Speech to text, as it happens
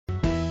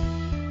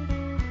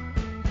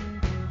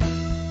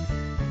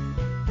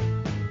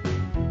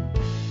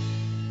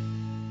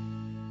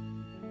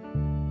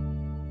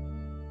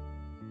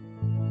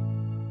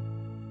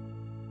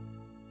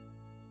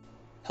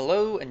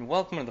Hello and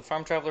welcome to the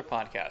Farm Traveler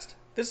Podcast.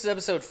 This is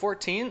episode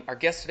 14. Our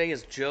guest today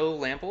is Joe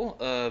Lample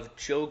of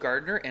Joe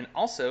Gardener, and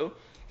also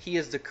he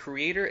is the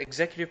creator,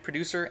 executive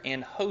producer,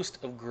 and host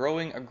of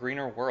Growing a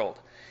Greener World.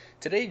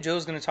 Today,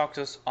 Joe's going to talk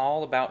to us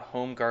all about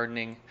home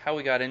gardening, how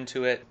we got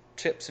into it,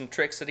 tips and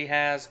tricks that he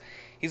has.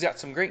 He's got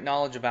some great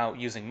knowledge about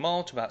using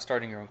mulch, about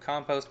starting your own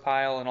compost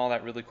pile, and all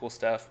that really cool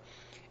stuff.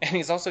 And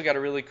he's also got a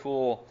really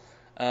cool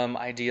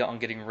idea on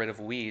getting rid of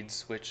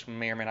weeds, which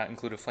may or may not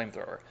include a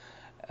flamethrower.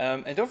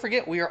 And don't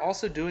forget, we are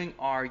also doing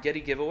our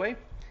Yeti giveaway.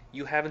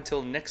 You have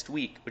until next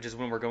week, which is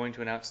when we're going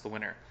to announce the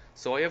winner.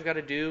 So all you've got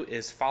to do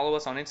is follow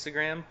us on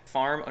Instagram,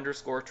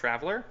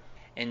 farm_traveler,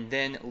 and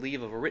then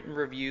leave a written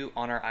review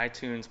on our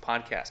iTunes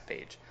podcast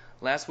page.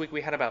 Last week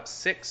we had about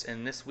 6,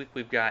 and this week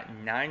we've got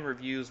 9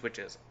 reviews, which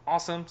is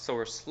awesome. So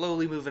we're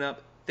slowly moving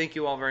up. Thank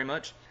you all very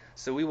much.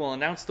 So we will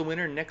announce the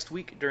winner next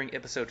week during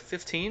episode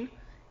 15.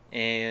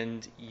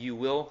 And the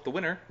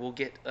winner will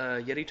get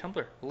a Yeti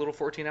tumbler, a little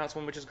 14-ounce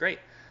one, which is great.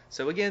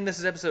 So again, this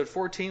is episode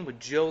 14 with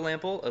Joe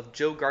Lample of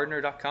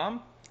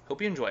joegardener.com.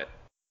 Hope you enjoy it.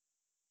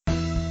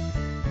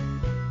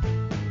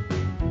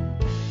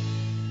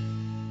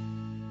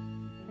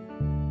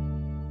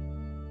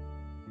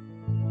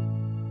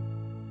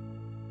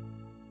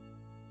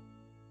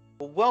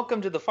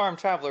 Welcome to the Farm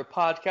Traveler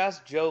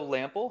Podcast, Joe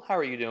Lample. How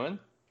are you doing?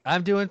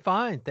 I'm doing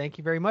fine. Thank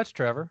you very much,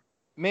 Trevor.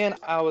 Man,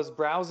 I was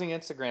browsing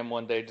Instagram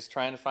one day just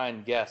trying to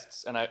find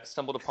guests, and I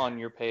stumbled upon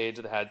your page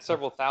that had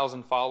several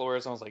thousand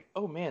followers. And I was like,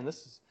 oh man,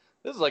 this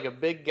is like a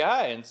big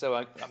guy. And so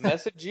I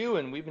messaged you,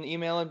 and we've been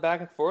emailing back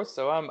and forth.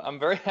 So I'm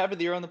very happy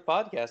that you're on the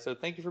podcast. So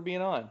thank you for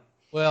being on.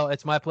 Well,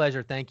 it's my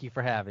pleasure. Thank you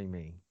for having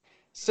me.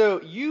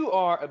 So you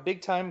are a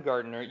big time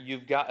gardener.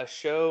 You've got a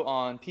show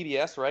on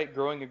PBS, right?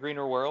 Growing a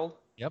Greener World.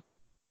 Yep.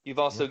 You've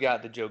also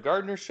got the Joe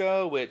Gardener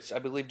Show, which I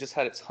believe just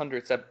had its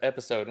 100th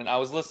episode. And I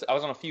was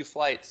on a few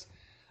flights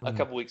a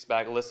couple weeks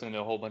back listening to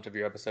a whole bunch of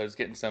your episodes,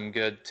 getting some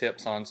good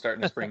tips on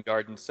starting a spring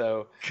garden.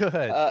 So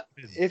good.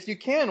 If you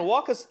can,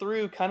 walk us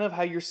through kind of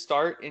how your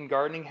start in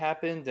gardening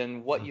happened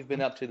and what you've been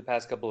up to the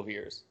past couple of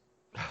years.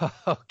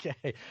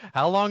 Okay.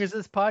 How long is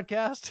this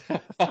podcast?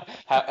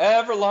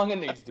 However long it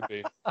needs to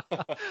be.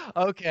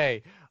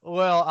 Okay.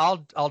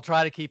 Well, I'll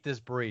try to keep this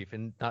brief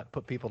and not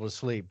put people to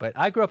sleep. But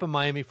I grew up in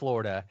Miami,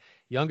 Florida,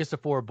 youngest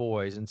of 4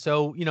 boys. And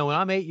so, when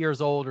I'm 8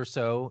 years old or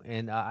so,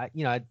 and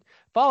I'd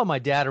follow my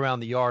dad around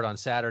the yard on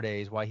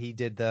Saturdays while he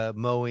did the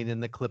mowing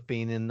and the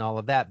clipping and all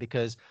of that,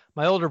 because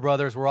my older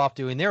brothers were off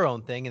doing their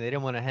own thing and they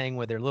didn't want to hang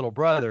with their little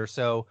brother.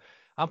 So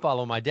I'm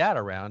following my dad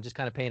around, just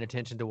kind of paying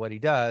attention to what he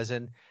does.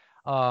 And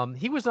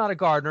he was not a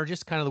gardener,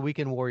 just kind of the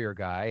weekend warrior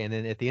guy. And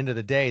then at the end of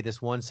the day,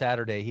 this one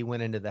Saturday, he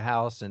went into the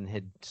house and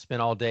had spent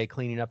all day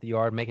cleaning up the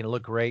yard, making it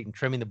look great and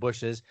trimming the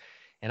bushes.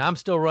 And I'm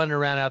still running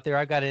around out there.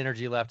 I got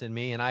energy left in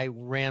me. And I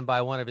ran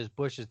by one of his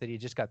bushes that he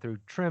just got through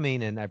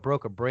trimming, and I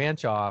broke a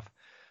branch off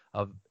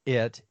of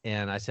it.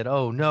 And I said,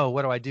 oh no,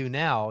 what do I do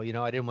now? I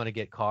didn't want to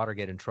get caught or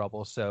get in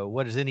trouble. So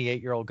what does any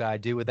 8-year-old guy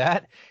do with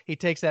that? He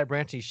takes that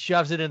branch, he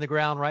shoves it in the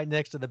ground right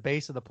next to the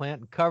base of the plant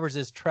and covers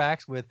his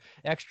tracks with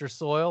extra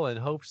soil and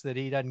hopes that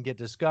he doesn't get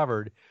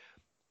discovered.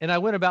 And I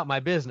went about my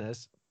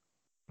business.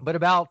 But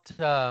about,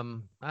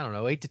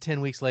 8 to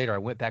 10 weeks later, I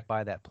went back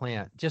by that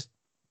plant, just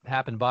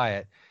happened by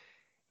it.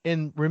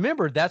 And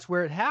remembered that's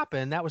where it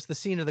happened. That was the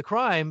scene of the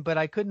crime, but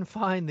I couldn't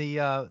find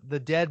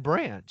the dead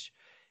branch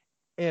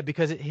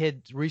because it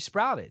had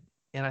resprouted.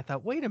 And I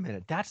thought, wait a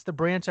minute, that's the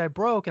branch I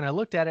broke. And I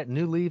looked at it,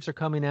 new leaves are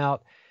coming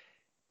out.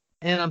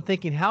 And I'm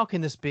thinking, how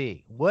can this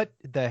be? What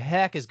the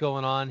heck is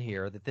going on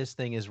here that this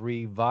thing is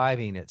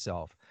reviving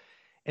itself?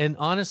 And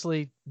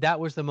honestly, that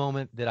was the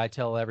moment that I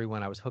tell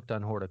everyone I was hooked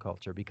on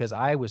horticulture, because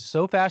I was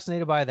so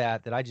fascinated by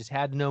that I just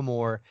had to know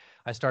more.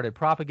 I started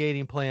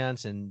propagating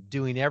plants and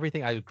doing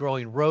everything. I was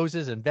growing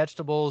roses and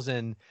vegetables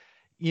and,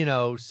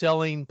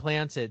 selling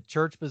plants at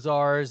church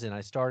bazaars. And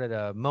I started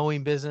a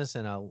mowing business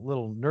and a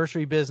little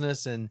nursery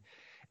business. And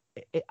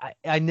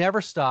I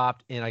never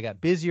stopped, and I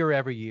got busier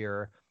every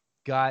year,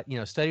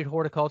 studied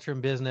horticulture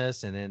and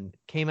business, and then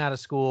came out of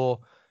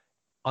school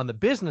on the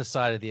business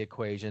side of the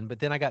equation. But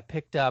then I got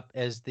picked up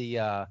as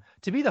to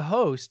be the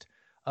host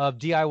of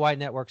DIY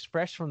Network's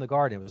Fresh from the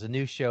Garden. It was a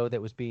new show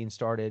that was being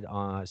started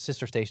on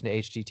sister station to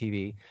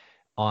HGTV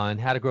on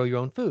how to grow your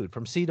own food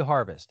from seed to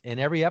harvest. And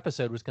every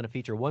episode was going to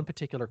feature one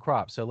particular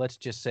crop. So let's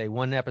just say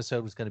one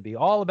episode was going to be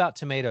all about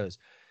tomatoes,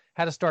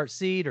 how to start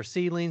seed or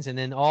seedlings, and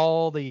then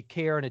all the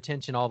care and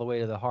attention all the way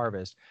to the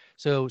harvest.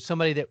 So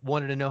somebody that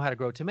wanted to know how to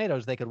grow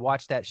tomatoes, they could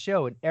watch that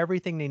show, and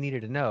everything they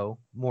needed to know,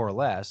 more or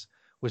less,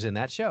 was in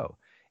that show.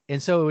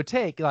 And so it would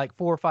take like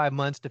 4 or 5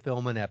 months to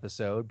film an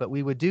episode, but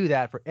we would do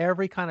that for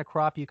every kind of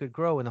crop you could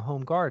grow in a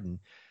home garden.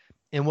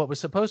 And what was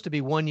supposed to be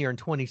 1 year and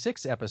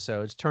 26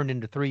 episodes turned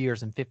into 3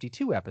 years and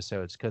 52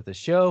 episodes, because the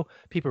show,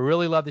 people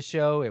really loved the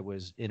show. It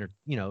was, it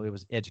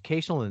was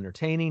educational and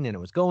entertaining, and it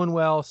was going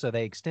well. So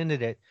they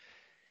extended it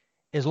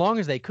as long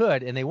as they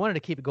could, and they wanted to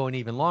keep it going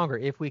even longer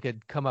if we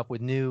could come up with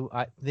new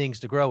things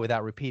to grow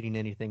without repeating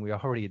anything we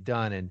already had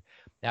done. And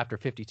after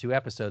 52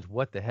 episodes,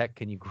 what the heck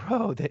can you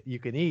grow that you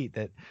can eat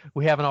that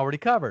we haven't already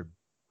covered?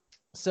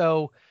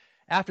 So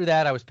after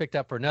that, I was picked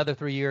up for another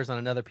 3 years on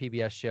another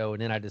PBS show,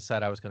 and then I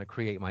decided I was going to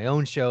create my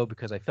own show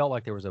because I felt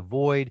like there was a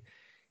void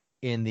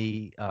in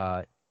the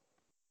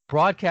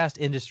broadcast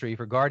industry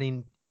for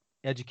gardening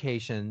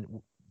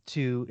education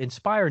to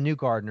inspire new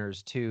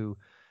gardeners to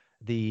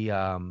the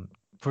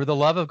for the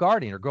love of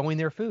gardening or growing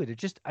their food.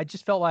 I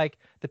just felt like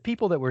the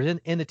people that were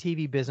in the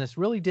TV business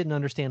really didn't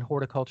understand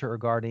horticulture or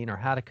gardening or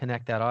how to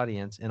connect that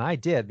audience, and I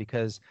did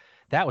because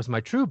that was my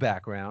true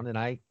background, and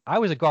I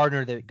was a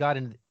gardener that got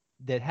in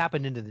that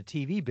happened into the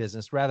TV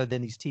business rather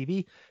than these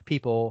TV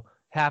people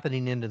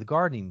happening into the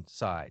gardening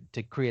side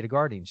to create a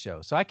gardening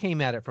show. So I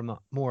came at it from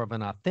more of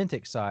an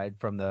authentic side,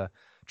 from the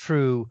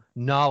true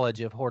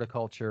knowledge of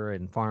horticulture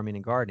and farming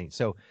and gardening.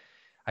 So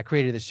I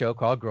created this show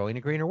called Growing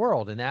a Greener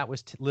World, and that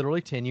was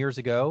literally 10 years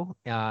ago,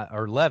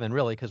 or 11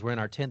 really, because we're in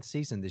our 10th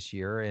season this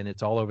year, and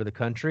it's all over the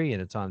country,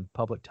 and it's on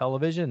public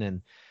television.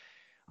 And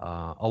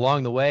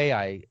along the way,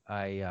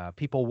 I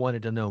people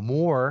wanted to know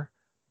more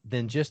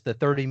than just the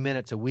 30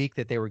 minutes a week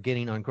that they were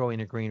getting on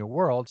Growing a Greener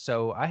World.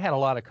 So I had a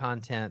lot of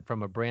content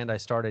from a brand I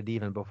started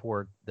even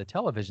before the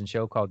television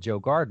show called Joe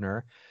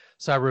Gardener.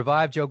 So I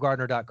revived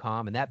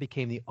joegardener.com, and that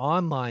became the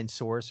online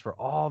source for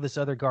all this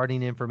other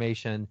gardening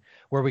information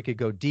where we could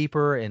go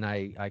deeper. And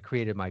I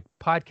created my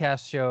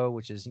podcast show,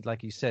 which is,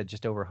 like you said,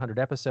 just over 100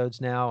 episodes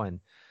now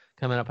and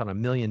coming up on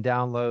 1 million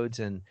downloads.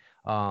 And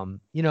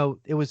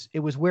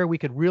it was where we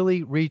could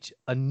really reach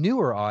a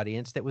newer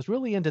audience that was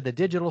really into the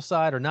digital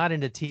side or not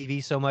into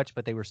TV so much,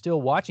 but they were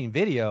still watching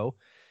video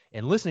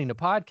and listening to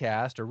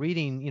podcasts or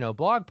reading,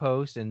 blog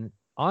posts and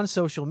on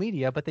social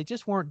media, but they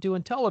just weren't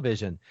doing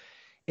television.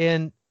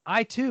 And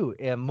I too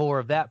am more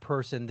of that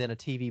person than a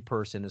TV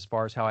person as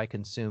far as how I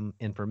consume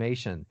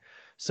information.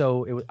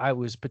 So I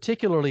was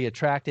particularly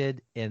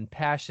attracted and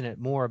passionate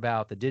more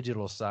about the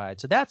digital side.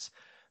 So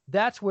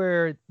that's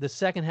where the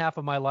second half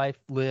of my life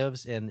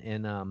lives,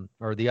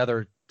 or the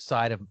other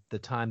side of the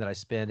time that I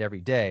spend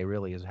every day,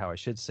 really is how I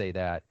should say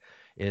that,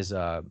 is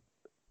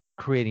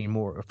focusing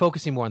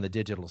more on the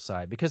digital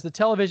side, because the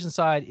television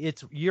side,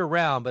 it's year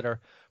round, but our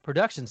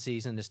production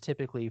season is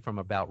typically from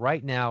about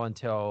right now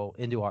until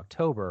into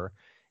October,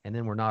 and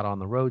then we're not on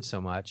the road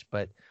so much.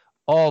 But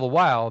all the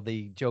while,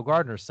 the Joe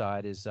Gardener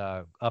side is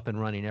up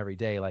and running every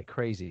day like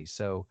crazy.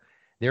 So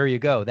there you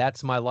go.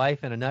 That's my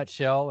life in a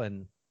nutshell,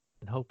 and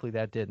hopefully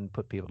that didn't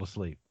put people to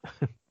sleep.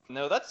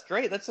 No, that's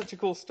great. That's such a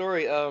cool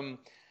story.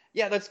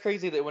 Yeah, that's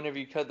crazy that whenever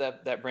you cut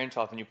that branch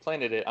off and you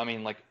planted it, I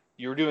mean, like,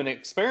 you were doing an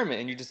experiment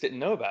and you just didn't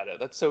know about it.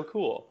 That's so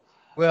cool.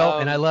 Well,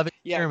 and I love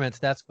Yeah. experiments.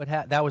 That's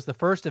that was the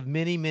first of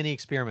many, many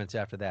experiments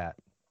after that.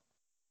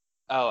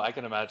 Oh, I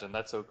can imagine.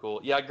 That's so cool.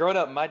 Yeah, growing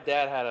up, my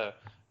dad had a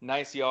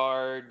nice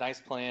yard,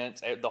 nice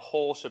plants, the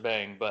whole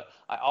shebang. But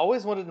I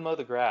always wanted to mow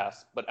the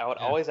grass. But I would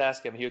Yeah. always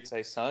ask him. He would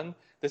say, "Son,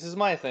 this is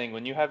my thing.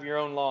 When you have your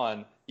own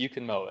lawn, you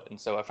can mow it." And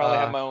so I finally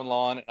have my own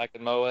lawn, and I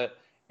can mow it,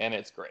 and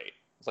it's great.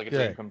 It's like a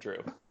dream Good. come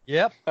true.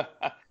 Yep.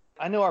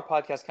 I know our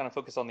podcast kind of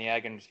focus on the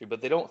ag industry,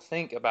 but they don't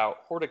think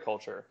about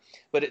horticulture.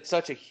 But it's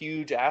such a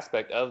huge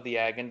aspect of the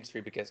ag industry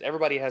because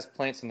everybody has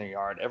plants in their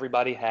yard.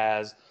 Everybody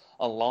has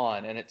a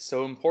lawn, and it's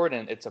so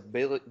important. It's a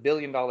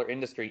billion-dollar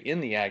industry in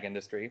the ag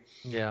industry.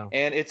 Yeah.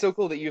 And it's so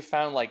cool that you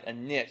found like a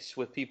niche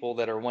with people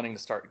that are wanting to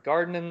start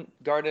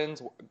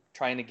gardens,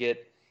 trying to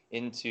get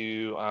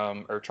into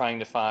or trying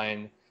to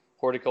find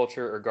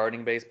horticulture or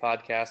gardening-based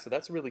podcasts. So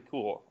that's really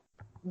cool.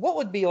 What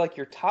would be like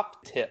your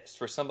top tips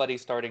for somebody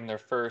starting their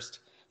first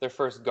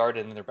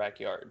garden in their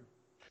backyard?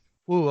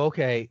 Ooh,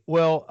 okay.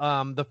 Well,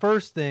 the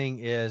first thing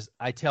is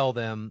I tell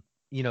them,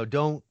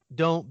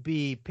 don't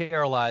be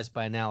paralyzed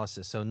by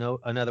analysis. So no,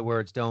 in other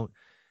words, don't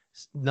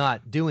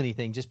not do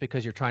anything just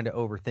because you're trying to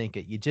overthink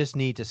it. You just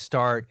need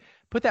to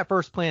put that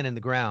first plant in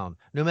the ground.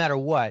 No matter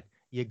what,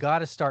 you got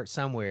to start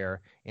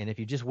somewhere. And if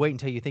you just wait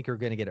until you think you're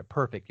going to get it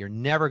perfect, you're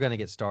never going to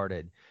get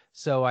started.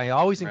 So I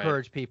always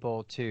encourage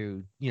people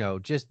to,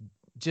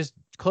 just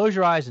close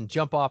your eyes and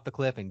jump off the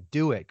cliff and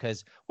do it.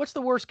 Because what's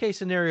the worst case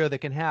scenario that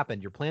can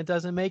happen? Your plant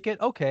doesn't make it?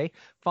 Okay,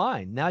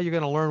 fine. Now you're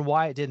going to learn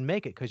why it didn't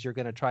make it because you're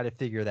going to try to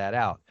figure that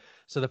out.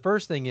 So the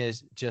first thing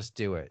is just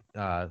do it,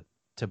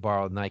 to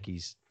borrow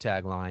Nike's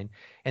tagline.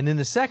 And then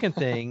the second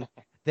thing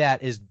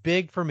that is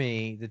big for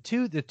me,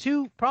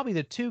 probably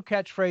the two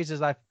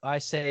catchphrases I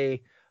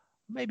say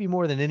maybe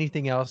more than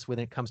anything else when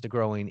it comes to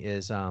growing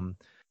is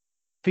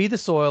feed the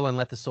soil and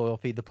let the soil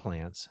feed the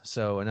plants.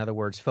 So in other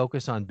words,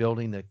 focus on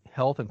building the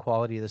health and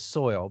quality of the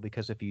soil,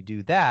 because if you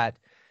do that,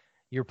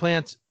 your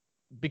plants,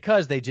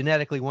 because they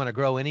genetically want to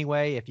grow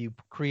anyway, if you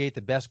create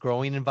the best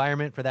growing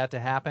environment for that to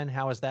happen,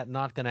 how is that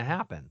not going to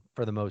happen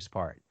for the most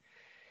part?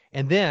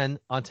 And then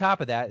on top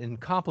of that, and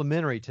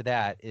complementary to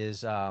that,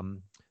 is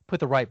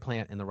put the right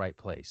plant in the right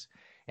place.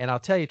 And I'll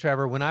tell you,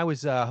 Trevor, when I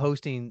was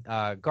hosting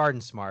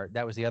Garden Smart,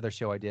 that was the other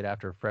show I did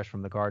after Fresh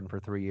from the Garden for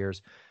 3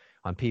 years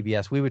on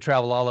PBS, we would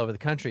travel all over the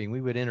country and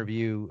we would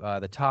interview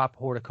the top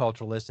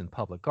horticulturalists in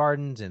public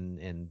gardens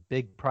and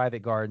big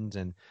private gardens,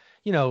 and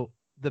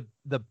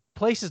the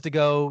places to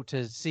go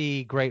to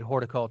see great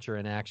horticulture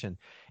in action.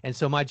 And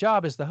so my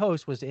job as the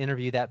host was to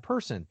interview that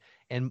person.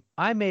 And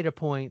I made a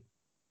point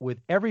with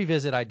every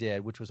visit I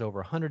did, which was over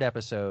 100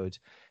 episodes,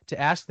 to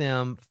ask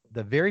them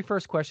the very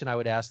first question I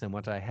would ask them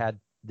once I had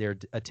their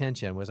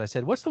attention was I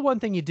said, what's the one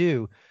thing you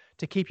do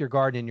to keep your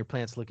garden and your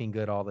plants looking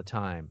good all the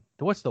time?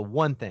 What's the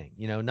one thing?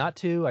 Not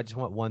two. I just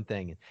want one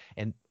thing.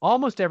 And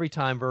almost every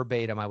time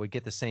verbatim, I would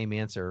get the same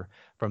answer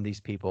from these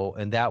people.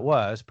 And that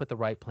was put the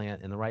right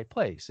plant in the right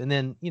place. And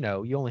then, you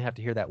only have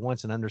to hear that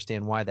once and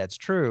understand why that's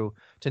true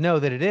to know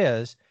that it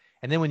is.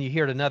 And then when you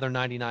hear it another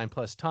 99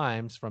 plus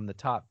times from the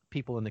top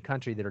people in the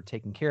country that are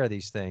taking care of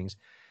these things,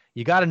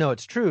 you got to know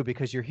it's true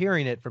because you're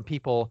hearing it from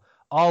people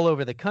all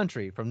over the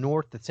country, from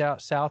north to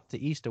south to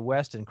east to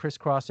west and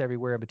crisscross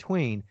everywhere in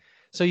between.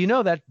 So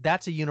that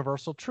that's a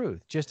universal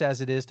truth, just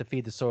as it is to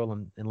feed the soil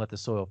and let the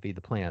soil feed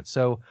the plants.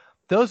 So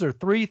those are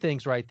three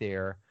things right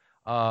there.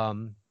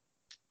 And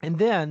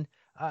then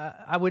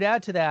I would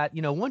add to that,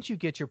 once you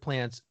get your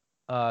plants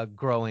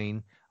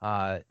growing,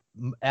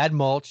 add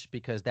mulch,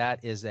 because that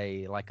is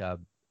a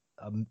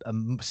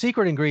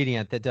secret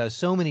ingredient that does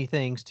so many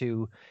things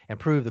to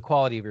improve the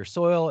quality of your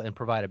soil and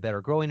provide a better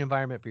growing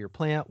environment for your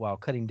plant while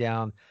cutting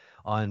down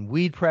on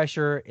weed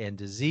pressure and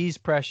disease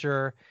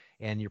pressure.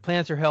 And your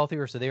plants are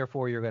healthier, so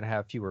therefore you're going to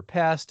have fewer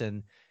pests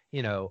and,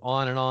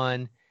 on and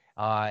on.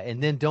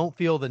 And then don't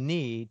feel the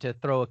need to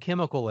throw a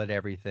chemical at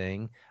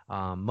everything.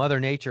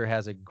 Mother Nature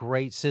has a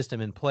great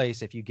system in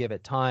place if you give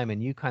it time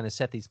and you kind of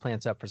set these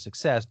plants up for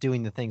success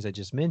doing the things I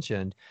just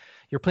mentioned.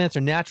 Your plants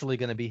are naturally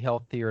going to be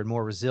healthier and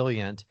more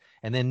resilient.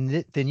 And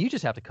then you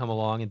just have to come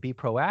along and be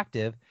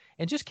proactive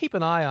and just keep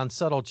an eye on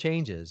subtle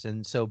changes.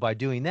 And so by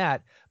doing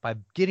that, by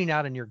getting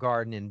out in your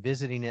garden and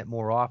visiting it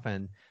more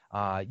often,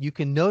 you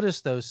can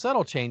notice those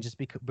subtle changes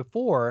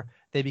before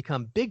they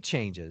become big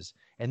changes.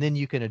 And then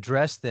you can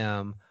address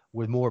them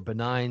with more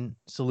benign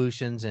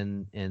solutions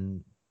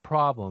and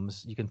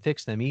problems. You can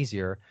fix them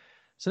easier.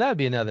 So that would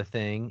be another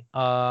thing.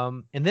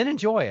 And then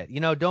enjoy it.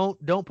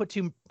 Don't put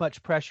too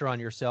much pressure on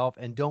yourself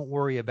and don't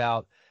worry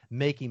about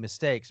making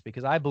mistakes,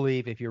 because I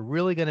believe if you're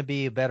really going to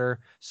be a better,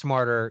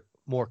 smarter,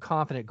 more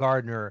confident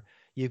gardener,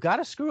 you've got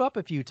to screw up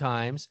a few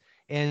times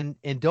and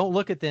don't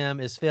look at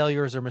them as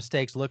failures or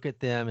mistakes. Look at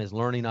them as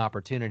learning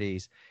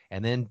opportunities,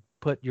 and then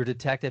put your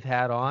detective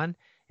hat on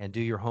and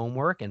do your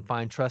homework and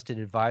find trusted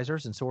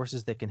advisors and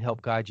sources that can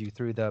help guide you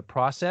through the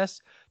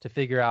process to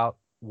figure out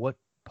what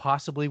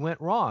possibly went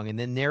wrong, and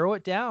then narrow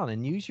it down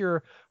and use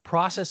your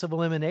process of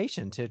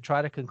elimination to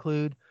try to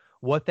conclude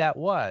what that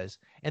was.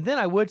 And then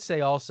I would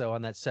say also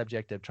on that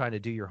subject of trying to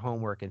do your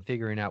homework and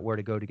figuring out where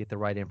to go to get the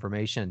right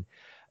information,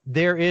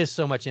 there is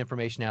so much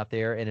information out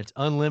there and it's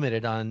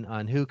unlimited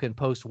on who can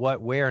post what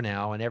where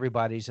now, and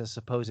everybody's a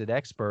supposed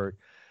expert.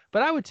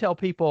 But I would tell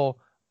people,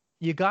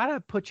 you got to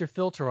put your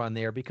filter on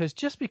there, because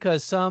just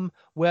because some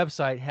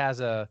website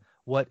has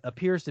what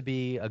appears to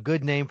be a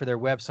good name for their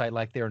website,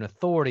 like they're an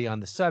authority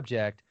on the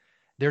subject,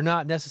 they're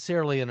not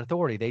necessarily an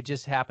authority. They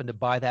just happen to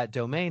buy that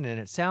domain and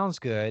it sounds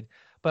good.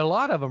 But a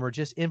lot of them are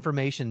just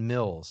information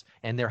mills,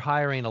 and they're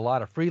hiring a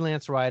lot of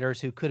freelance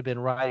writers who could have been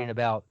writing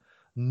about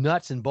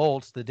nuts and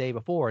bolts the day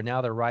before. And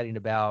now they're writing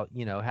about,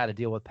 how to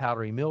deal with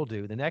powdery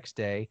mildew the next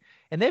day,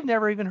 and they've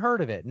never even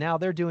heard of it. Now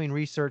they're doing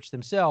research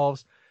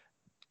themselves,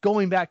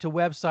 going back to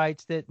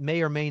websites that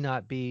may or may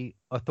not be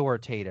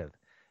authoritative.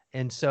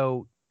 And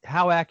so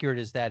how accurate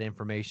is that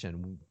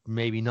information?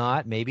 Maybe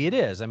not, maybe it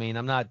is. I mean,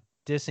 I'm not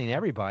dissing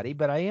everybody,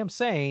 but I am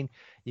saying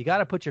you got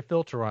to put your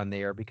filter on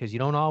there, because you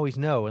don't always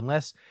know,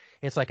 unless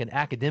it's like an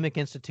academic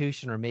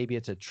institution, or maybe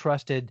it's a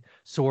trusted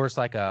source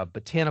like a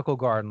botanical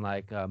garden,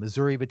 like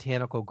Missouri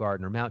Botanical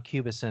Garden or Mount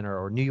Cuba Center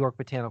or New York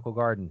Botanical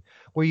Garden,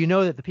 where you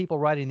know that the people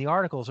writing the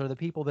articles are the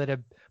people that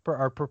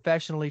are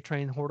professionally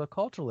trained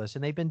horticulturalists,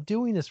 and they've been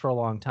doing this for a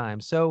long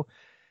time. So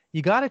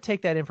you got to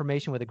take that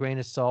information with a grain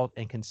of salt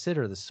and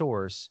consider the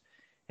source.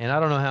 And I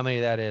don't know how many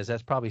that is.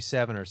 That's probably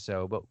 7 or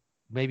so, but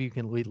maybe you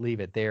can leave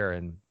it there,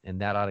 and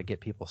that ought to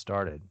get people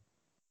started.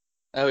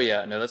 Oh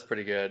yeah, no, that's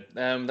pretty good.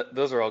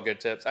 Those are all good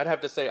tips. I'd have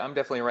to say I'm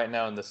definitely right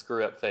now in the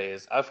screw up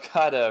phase. I've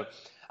got a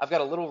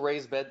little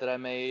raised bed that I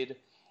made,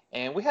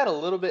 and we had a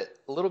little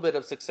bit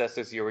of success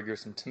this year. We grew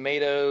some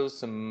tomatoes,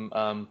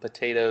 some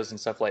potatoes, and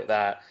stuff like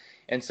that.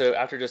 And so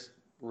after just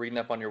reading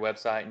up on your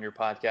website and your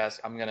podcast,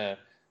 I'm gonna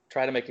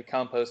try to make a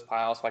compost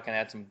pile so I can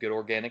add some good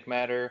organic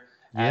matter,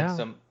 add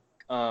some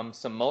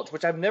mulch,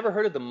 which I've never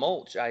heard of the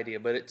mulch idea,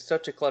 but it's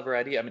such a clever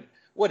idea. I mean,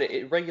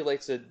 it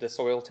regulates the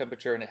soil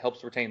temperature and it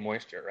helps retain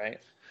moisture, right?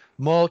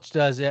 Mulch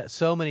does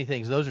so many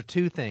things. Those are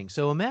two things.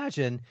 So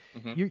imagine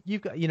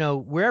you've got,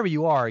 wherever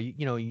you are,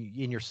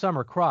 in your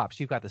summer crops,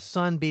 you've got the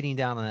sun beating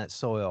down on that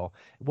soil.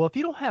 Well, if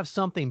you don't have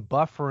something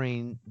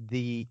buffering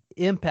the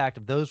impact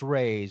of those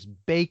rays,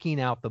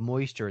 baking out the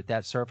moisture at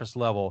that surface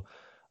level,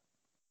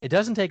 it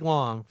doesn't take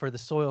long for the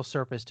soil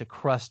surface to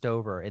crust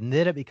over, and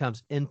then it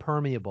becomes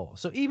impermeable.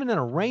 So even in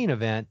a rain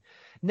event,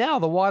 now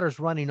the water's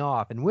running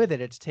off, and with it,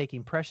 it's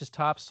taking precious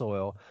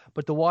topsoil,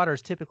 but the water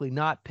is typically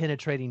not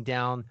penetrating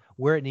down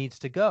where it needs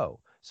to go.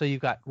 So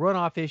you've got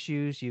runoff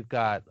issues, you've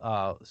got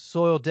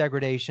soil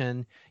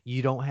degradation,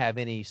 you don't have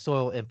any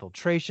soil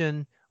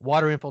infiltration,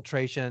 water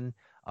infiltration,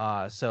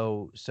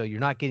 so you're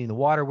not getting the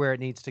water where it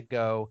needs to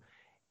go.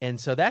 And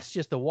so that's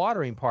just the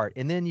watering part.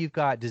 And then you've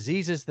got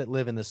diseases that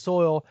live in the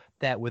soil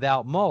that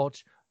without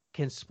mulch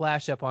can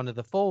splash up onto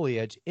the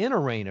foliage in a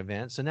rain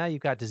event. So now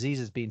you've got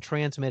diseases being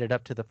transmitted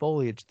up to the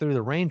foliage through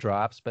the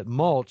raindrops, but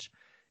mulch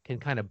can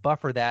kind of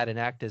buffer that and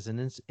act as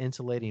an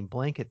insulating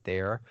blanket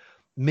there.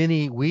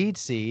 Many weed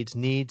seeds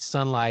need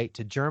sunlight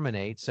to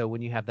germinate. So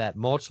when you have that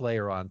mulch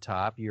layer on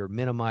top, you're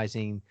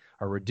minimizing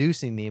or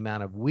reducing the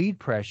amount of weed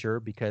pressure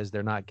because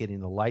they're not getting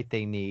the light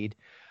they need.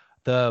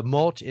 The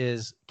mulch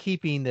is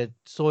keeping the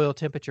soil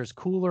temperatures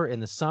cooler in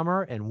the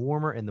summer and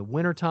warmer in the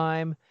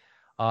wintertime.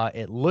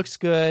 It looks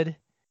good.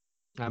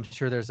 I'm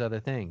sure there's other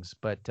things,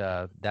 but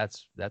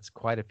that's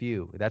quite a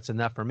few. That's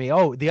enough for me.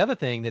 Oh, the other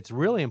thing that's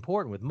really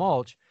important with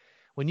mulch,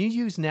 when you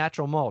use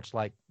natural mulch,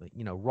 like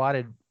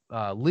rotted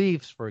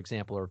leaves, for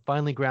example, or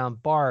finely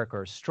ground bark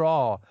or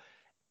straw,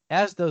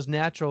 as those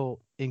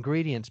natural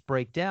ingredients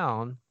break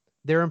down,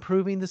 they're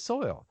improving the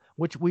soil,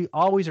 which we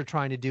always are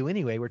trying to do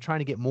anyway. We're trying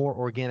to get more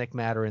organic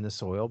matter in the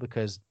soil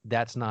because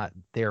that's not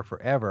there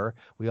forever.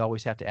 We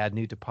always have to add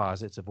new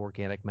deposits of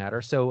organic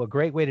matter. So a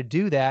great way to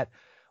do that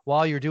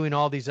while you're doing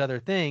all these other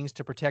things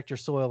to protect your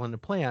soil and the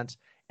plants,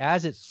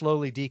 as it's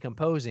slowly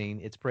decomposing,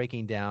 it's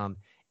breaking down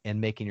and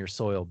making your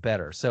soil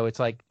better. So it's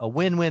like a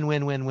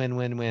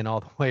win-win-win-win-win-win-win all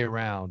the way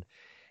around.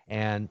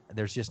 And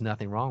there's just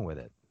nothing wrong with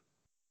it.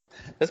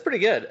 That's pretty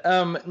good.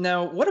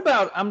 Now, what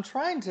about, I'm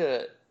trying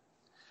to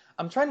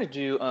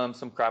do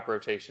some crop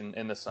rotation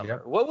in the summer.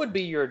 Yep. What would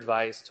be your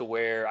advice to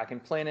where I can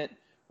plant it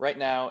right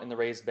now in the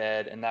raised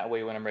bed, and that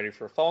way when I'm ready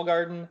for a fall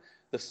garden,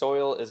 the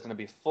soil is going to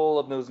be full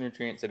of those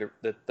nutrients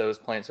that those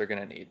plants are going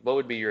to need? What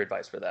would be your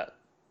advice for that?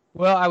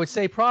 Well, I would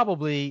say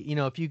probably,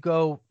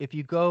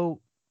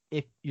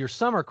 if your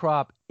summer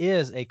crop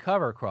is a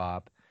cover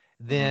crop,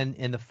 then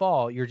in the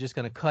fall, you're just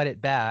going to cut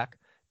it back.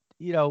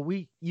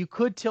 You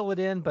could till it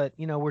in, but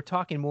we're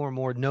talking more and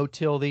more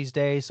no-till these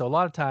days. So a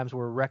lot of times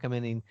we're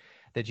recommending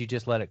that you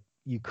just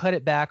you cut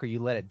it back or you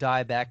let it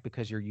die back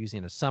because you're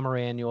using a summer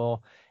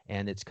annual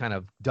and it's kind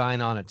of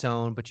dying on its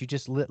own. But you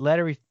just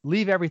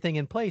leave everything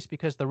in place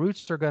because the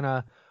roots are going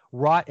to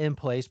rot in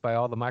place by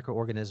all the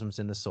microorganisms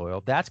in the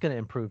soil. That's going to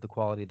improve the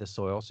quality of the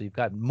soil. So you've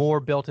got more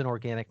built-in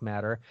organic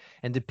matter.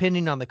 And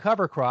depending on the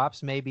cover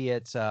crops, maybe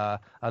it's a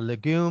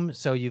legume.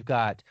 So you've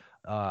got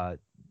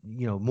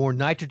more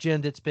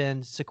nitrogen that's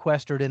been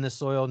sequestered in the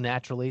soil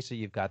naturally. So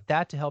you've got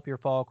that to help your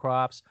fall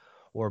crops.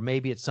 Or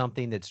maybe it's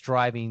something that's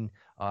driving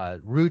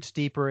roots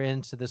deeper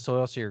into the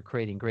soil, so you're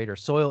creating greater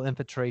soil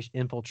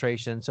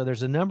infiltration. So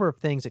there's a number of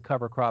things that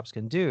cover crops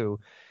can do.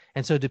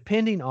 And so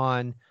depending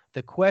on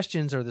the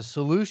questions or the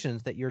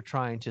solutions that you're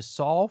trying to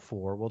solve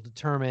for will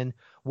determine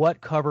what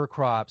cover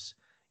crops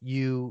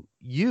you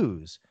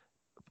use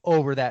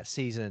over that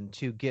season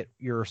to get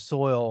your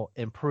soil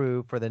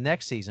improved for the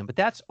next season. But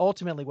that's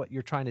ultimately what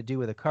you're trying to do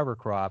with a cover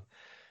crop.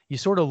 You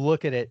sort of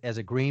look at it as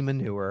a green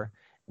manure.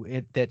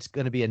 That's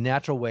going to be a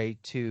natural way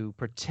to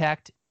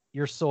protect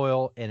your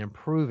soil and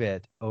improve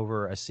it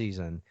over a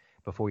season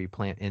before you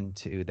plant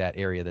into that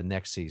area the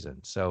next season.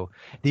 So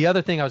the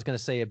other thing I was going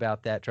to say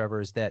about that,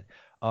 Trevor, is that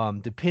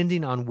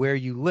depending on where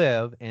you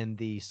live and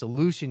the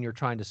solution you're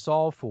trying to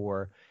solve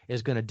for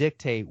is going to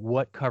dictate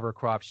what cover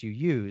crops you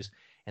use.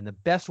 And the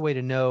best way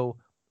to know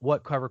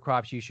what cover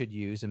crops you should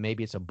use, and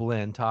maybe it's a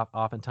blend,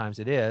 oftentimes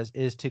it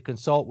is to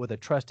consult with a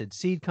trusted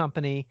seed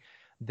company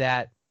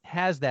that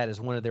has that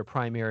as one of their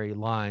primary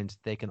lines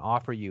they can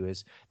offer you,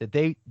 is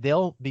that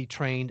they'll be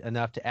trained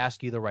enough to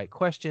ask you the right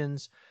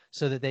questions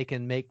so that they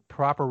can make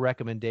proper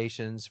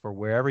recommendations for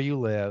wherever you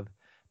live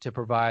to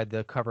provide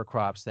the cover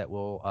crops that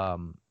will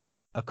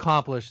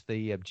accomplish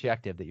the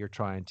objective that you're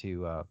trying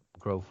to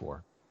grow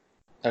for.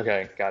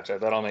 Okay, gotcha.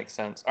 That all makes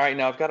sense. All right,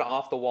 now I've got an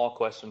off-the-wall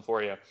question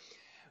for you.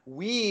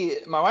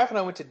 My wife and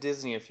I went to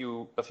Disney a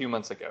few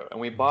months ago, and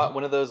we bought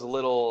one of those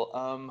little,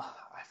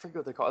 I forget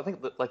what they're called. I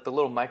think like the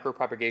little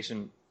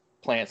micro-propagation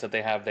plants that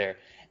they have there.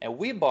 And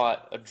we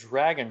bought a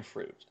dragon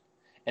fruit,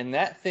 and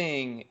that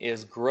thing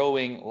is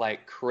growing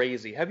like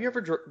crazy. Have you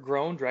ever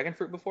grown dragon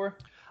fruit before?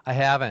 I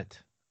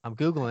haven't. I'm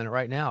Googling it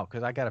right now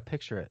because I got to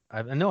picture it.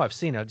 I know I've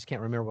seen it. I just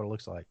can't remember what it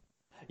looks like.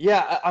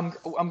 Yeah,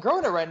 I'm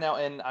growing it right now,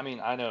 and I mean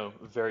I know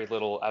very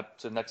little up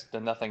to next to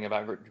nothing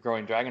about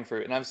growing dragon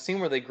fruit, and I've seen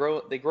where they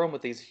grow them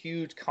with these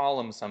huge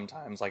columns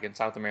sometimes, like in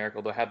South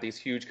America, they'll have these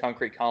huge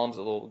concrete columns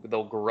that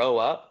they'll grow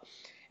up,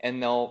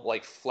 and they'll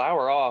like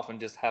flower off and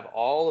just have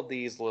all of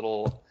these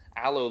little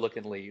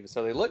aloe-looking leaves,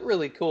 so they look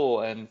really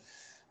cool, and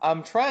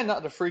I'm trying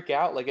not to freak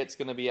out like it's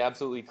going to be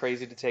absolutely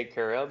crazy to take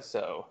care of,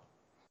 so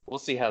we'll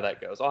see how that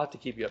goes. I'll have to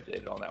keep you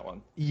updated on that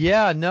one.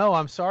 Yeah, no,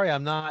 I'm sorry.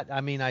 I'm not. I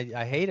mean,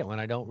 I hate it when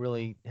I don't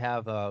really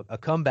have a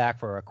comeback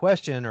for a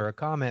question or a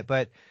comment,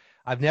 but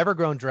I've never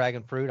grown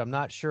dragon fruit. I'm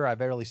not sure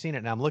I've ever really seen it.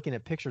 And I'm looking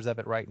at pictures of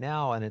it right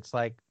now, and it's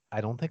like,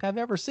 I don't think I've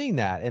ever seen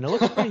that. And it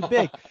looks pretty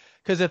big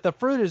because if the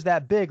fruit is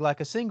that big, like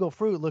a single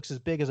fruit looks as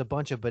big as a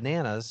bunch of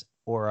bananas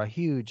or a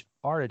huge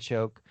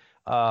artichoke,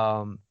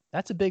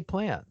 that's a big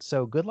plant.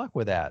 So good luck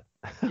with that.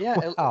 Yeah,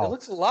 Wow. it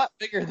looks a lot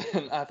bigger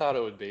than I thought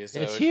it would be.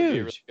 So It's it should be a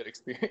really huge. good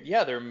experience.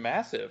 Yeah, they're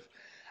massive.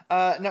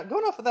 Now,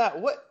 going off of that,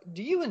 what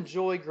do you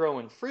enjoy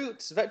growing?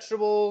 Fruits,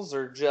 vegetables,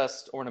 or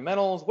just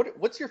ornamentals?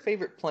 What's your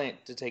favorite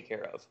plant to take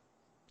care of?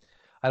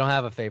 I don't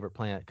have a favorite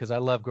plant because I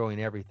love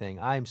growing everything.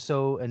 I'm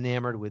so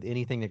enamored with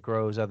anything that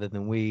grows other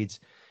than weeds.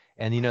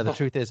 And the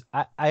truth is,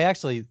 I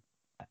actually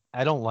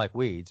I don't like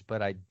weeds,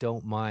 but I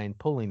don't mind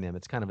pulling them.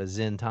 It's kind of a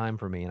zen time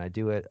for me, and I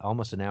do it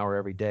almost an hour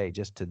every day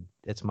just to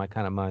it's my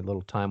kind of my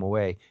little time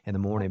away in the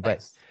Oh, morning. But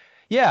nice.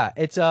 yeah,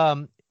 it's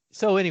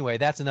so anyway,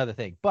 that's another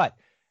thing. But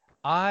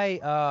I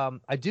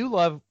do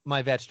love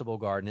my vegetable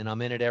garden and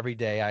I'm in it every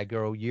day. I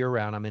grow year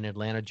round. I'm in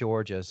Atlanta,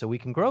 Georgia, so we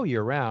can grow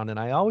year round and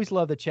I always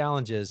love the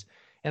challenges.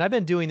 And I've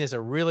been doing this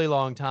a really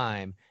long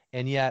time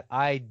and yet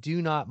I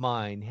do not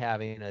mind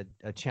having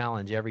a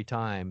challenge every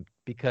time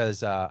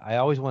because I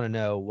always want to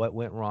know what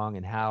went wrong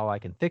and how I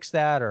can fix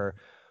that or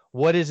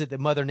what is it that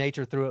Mother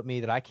Nature threw at me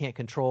that I can't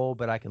control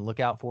but I can look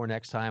out for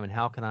next time and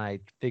how can I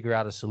figure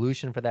out a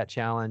solution for that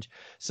challenge.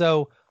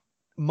 So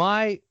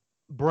my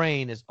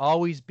brain is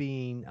always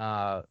being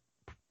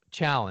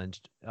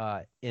challenged,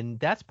 and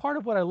that's part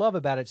of what I love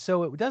about it.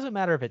 So it doesn't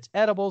matter if it's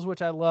edibles,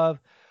 which I love,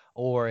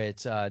 or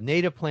it's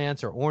native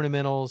plants or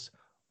ornamentals,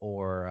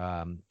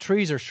 or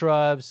trees or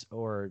shrubs,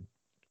 or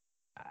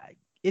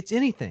it's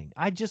anything.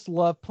 I just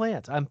love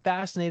plants. I'm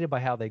fascinated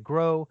by how they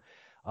grow,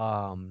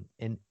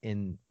 and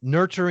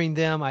nurturing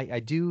them.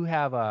 I do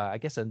have I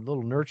guess a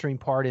little nurturing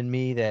part in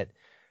me that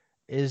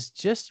is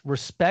just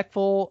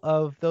respectful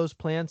of those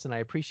plants and I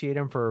appreciate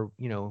them for,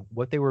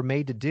 what they were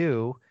made to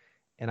do.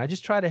 And I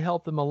just try to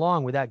help them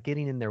along without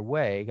getting in their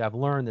way. I've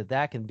learned that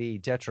that can be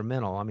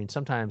detrimental. I mean,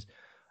 sometimes,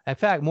 in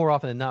fact, more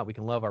often than not, we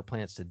can love our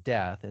plants to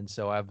death. And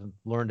so I've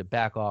learned to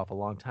back off a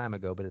long time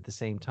ago. But at the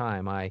same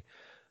time, I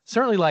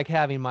certainly like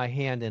having my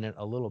hand in it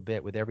a little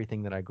bit with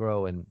everything that I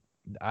grow. And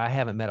I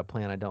haven't met a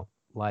plant I don't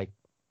like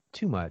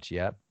too much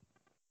yet.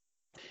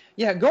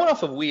 Yeah, going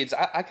off of weeds,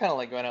 I kind of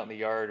like going out in the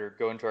yard or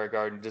going to our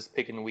garden, just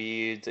picking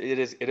weeds. It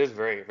is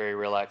very very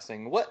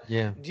relaxing. What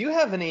Yeah. do you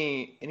have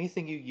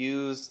anything you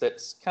use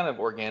that's kind of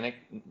organic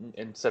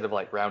instead of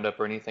like Roundup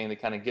or anything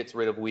that kind of gets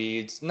rid of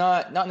weeds?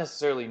 Not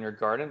necessarily in your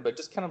garden, but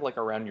just kind of like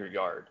around your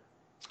yard.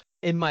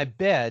 In my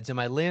beds, in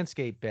my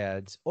landscape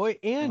beds,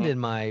 and Hmm. in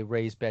my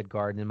raised bed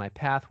garden, in my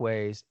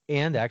pathways,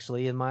 and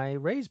actually in my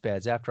raised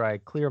beds after I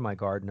clear my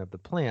garden of the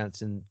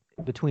plants and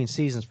between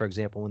seasons, for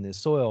example, when the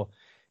soil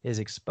is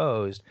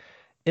exposed.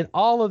 In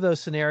all of those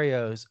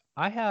scenarios,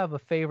 I have a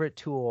favorite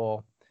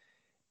tool.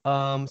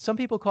 Some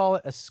people call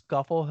it a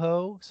scuffle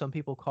hoe, some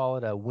people call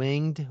it a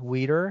winged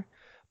weeder,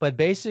 but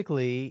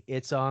basically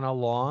it's on a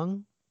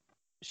long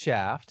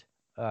shaft.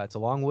 It's a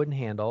long wooden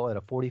handle at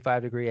a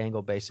 45-degree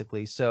angle,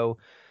 basically. So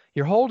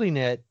you're holding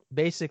it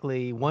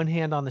basically one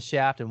hand on the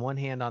shaft and one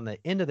hand on the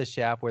end of the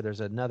shaft where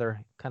there's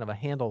another kind of a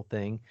handle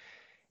thing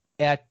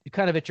at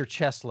kind of at your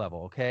chest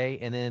level, okay?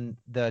 And then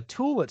the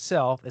tool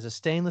itself is a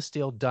stainless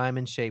steel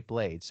diamond shaped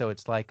blade. So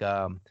it's like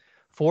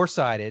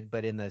four-sided,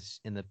 but in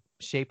the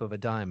shape of a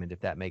diamond, if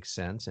that makes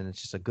sense. And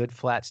it's just a good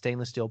flat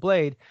stainless steel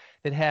blade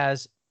that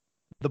has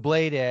the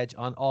blade edge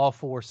on all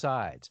four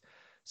sides.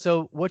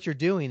 So what you're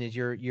doing is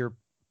you're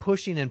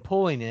pushing and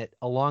pulling it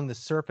along the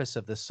surface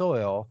of the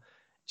soil,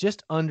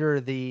 just under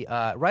the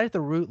right at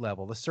the root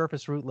level, the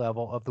surface root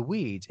level of the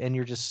weeds, and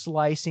you're just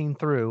slicing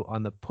through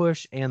on the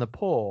push and the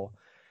pull.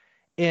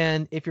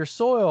 And if your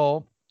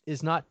soil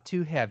is not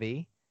too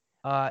heavy,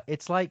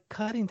 it's like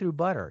cutting through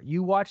butter.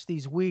 You watch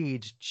these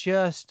weeds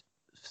just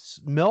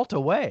melt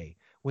away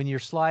when you're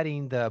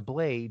sliding the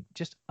blade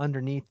just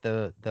underneath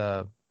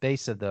the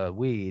base of the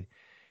weed.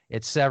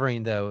 It's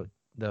severing the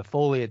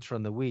foliage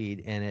from the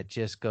weed and it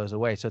just goes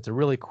away. So it's a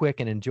really quick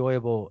and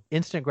enjoyable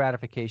instant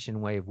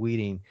gratification way of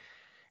weeding.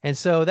 And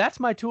so that's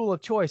my tool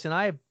of choice. And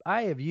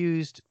I have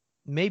used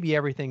maybe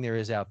everything there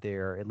is out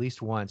there at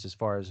least once, as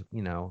far as,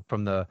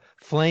 from the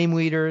flame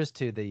weeders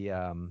to the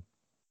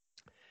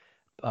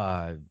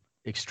uh,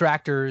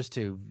 extractors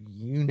to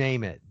you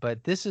name it.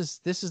 But this is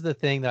the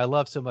thing that I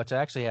love so much. I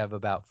actually have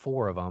about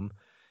four of them,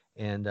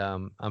 and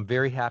I'm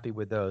very happy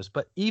with those.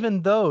 But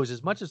even those,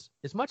 as much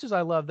as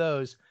I love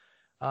those,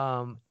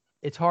 um,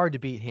 it's hard to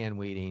beat hand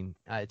weeding.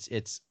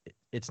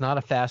 It's not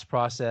a fast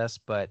process,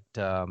 but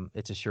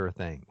it's a sure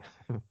thing.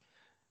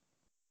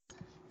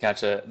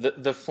 Gotcha.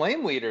 The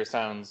flame weeder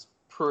sounds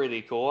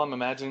pretty cool. I'm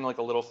imagining like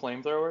a little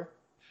flamethrower.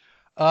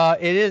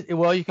 It is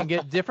well. You can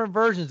get different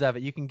versions of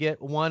it. You can get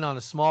one on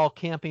a small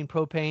camping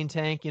propane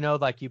tank.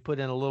 Like you put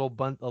in a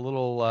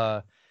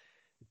little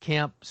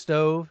camp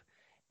stove,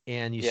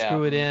 and you Yeah.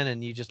 screw it Mhm. in,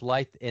 and you just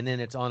light, and then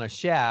it's on a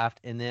shaft,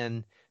 and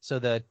then so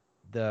the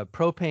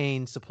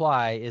propane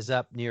supply is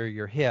up near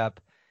your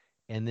hip,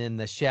 and then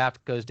the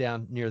shaft goes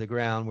down near the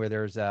ground where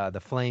there's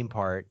the flame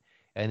part,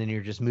 and then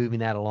you're just moving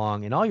that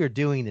along, and all you're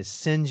doing is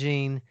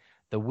singeing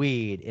the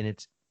weed, and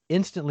it's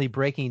instantly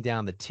breaking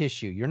down the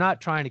tissue. You're not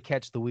trying to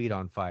catch the weed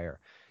on fire.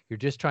 You're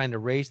just trying to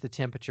raise the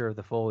temperature of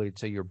the foliage,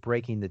 so you're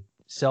breaking the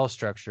cell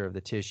structure of the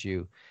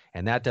tissue,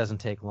 and that doesn't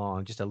take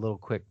long. Just a little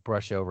quick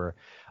brush over.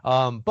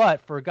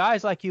 But for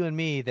guys like you and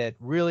me that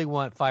really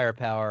want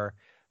firepower,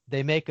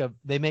 they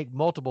make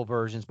multiple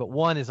versions, but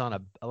one is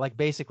on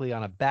basically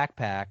on a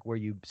backpack where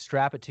you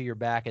strap it to your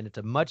back, and it's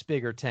a much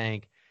bigger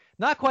tank,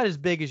 not quite as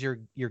big as your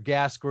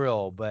gas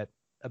grill, but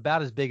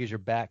about as big as your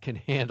back can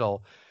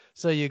handle.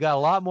 So you got a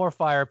lot more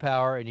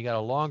firepower and you got a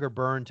longer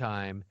burn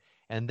time,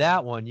 and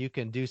that one you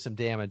can do some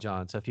damage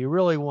on. So if you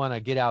really want to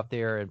get out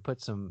there and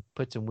put some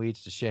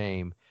weeds to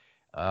shame,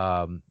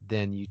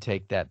 then you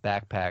take that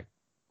backpack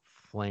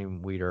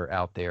flame weeder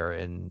out there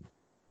and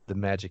the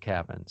magic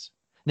happens.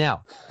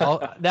 Now,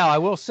 I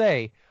will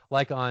say,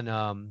 like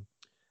on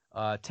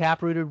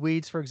tap-rooted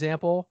weeds, for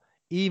example,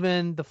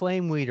 even the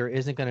flame weeder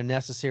isn't going to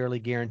necessarily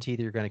guarantee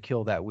that you're going to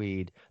kill that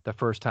weed the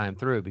first time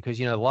through, because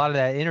a lot of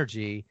that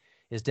energy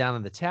is down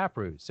in the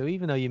taproot. So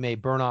even though you may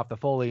burn off the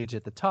foliage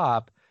at the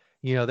top,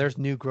 there's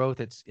new growth.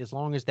 It's as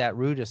long as that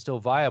root is still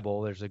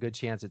viable, there's a good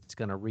chance it's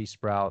going to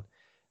resprout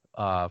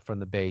from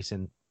the base,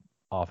 and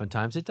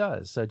oftentimes it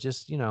does. So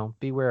just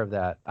beware of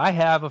that. I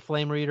have a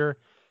flame weeder,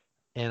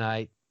 and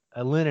I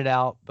lent it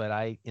out, but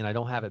I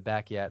don't have it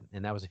back yet,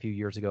 and that was a few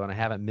years ago, and I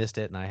haven't missed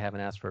it, and I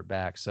haven't asked for it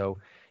back. So,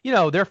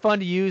 they're fun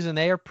to use and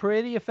they are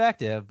pretty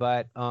effective,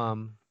 but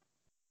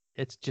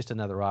it's just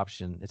another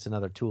option. It's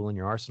another tool in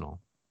your arsenal.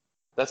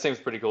 That seems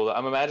pretty cool.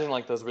 I'm imagining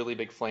like those really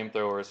big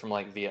flamethrowers from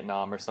like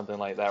Vietnam or something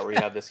like that, where you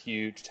have this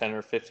huge 10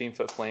 or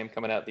 15-foot flame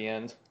coming out the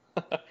end.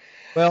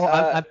 Well,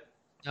 I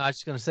was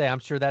just going to say, I'm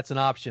sure that's an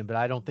option, but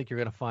I don't think you're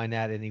going to find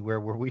that anywhere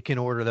where we can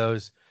order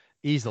those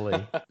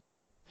easily.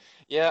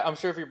 Yeah, I'm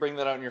sure if you bring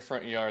that out in your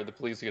front yard, the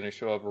police are going to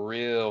show up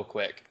real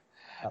quick.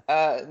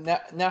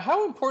 Now,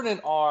 how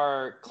important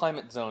are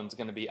climate zones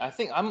going to be? I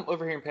think I'm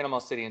over here in Panama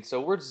City, and so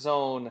we're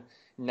zone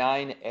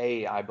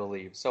 9A, I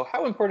believe. So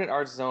how important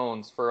are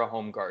zones for a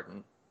home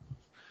garden?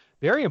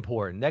 Very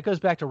important. That goes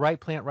back to right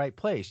plant, right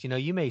place.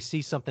 You may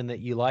see something that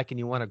you like and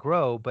you want to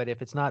grow, but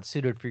if it's not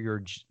suited for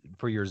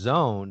your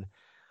zone,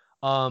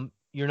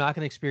 you're not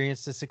going to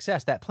experience the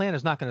success. That plant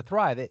is not going to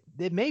thrive.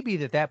 It may be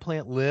that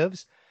plant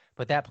lives,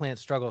 but that plant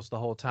struggles the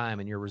whole time,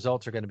 and your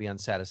results are going to be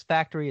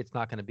unsatisfactory. It's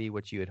not going to be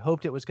what you had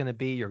hoped it was going to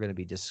be. You're going to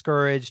be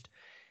discouraged,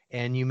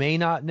 and you may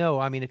not know.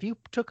 I mean, if you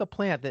took a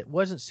plant that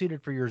wasn't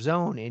suited for your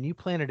zone and you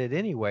planted it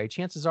anyway,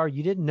 chances are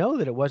you didn't know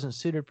that it wasn't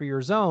suited for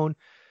your zone,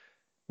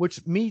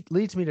 which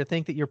leads me to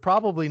think that you're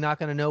probably not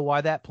going to know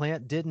why that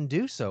plant didn't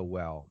do so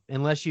well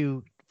unless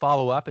you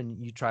follow up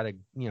and you try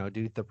to,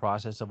 do the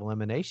process of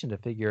elimination to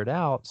figure it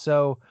out.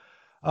 So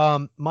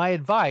my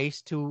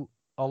advice to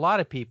a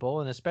lot of people,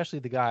 and especially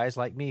the guys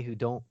like me who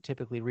don't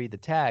typically read the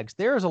tags,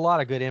 there's a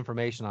lot of good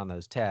information on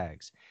those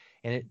tags,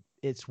 and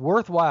it's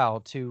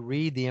worthwhile to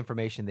read the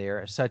information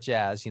there, such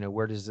as,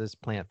 where does this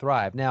plant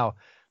thrive? Now,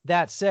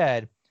 that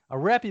said, a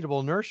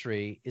reputable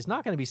nursery is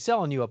not going to be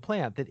selling you a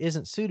plant that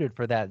isn't suited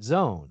for that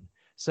zone.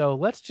 So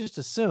let's just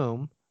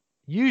assume,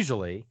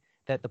 usually,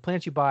 that the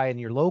plants you buy in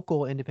your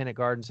local independent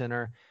garden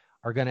center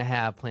are going to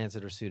have plants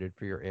that are suited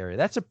for your area.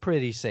 That's a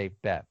pretty safe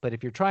bet. But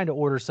if you're trying to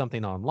order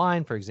something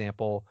online, for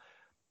example,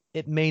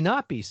 it may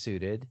not be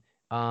suited,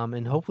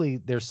 and hopefully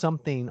there's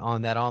something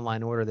on that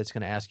online order that's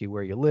going to ask you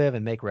where you live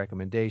and make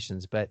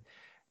recommendations. But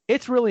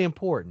it's really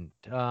important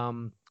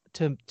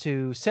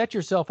to set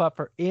yourself up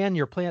and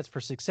your plants for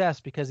success,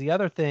 because the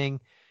other thing,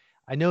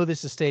 I know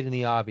this is stating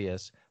the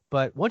obvious,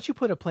 but once you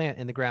put a plant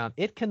in the ground,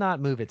 it cannot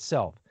move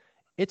itself.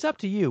 It's up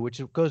to you,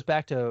 which goes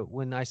back to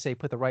when I say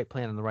put the right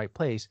plant in the right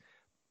place.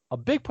 A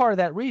big part of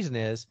that reason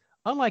is,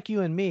 unlike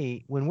you and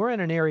me, when we're in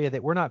an area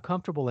that we're not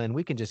comfortable in,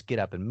 we can just get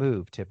up and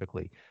move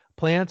typically.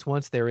 Plants,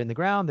 once they're in the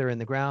ground,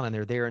 and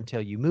they're there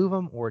until you move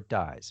them or it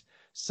dies.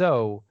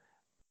 So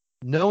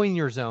knowing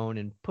your zone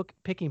and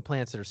picking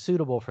plants that are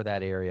suitable for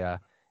that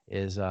area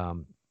is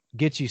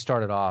gets you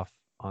started off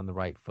on the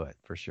right foot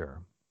for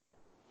sure.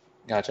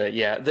 Gotcha.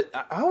 Yeah,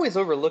 I always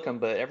overlook them,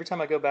 but every time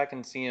I go back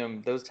and see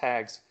them, those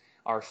tags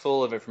are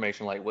full of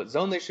information, like what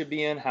zone they should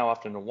be in, how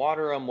often to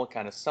water them, what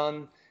kind of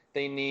sun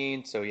they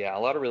need. So yeah, a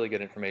lot of really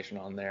good information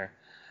on there.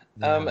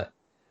 Yeah.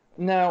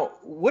 Now,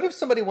 what if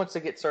somebody wants to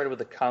get started with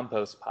a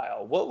compost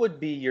pile? What would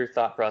be your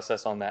thought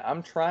process on that?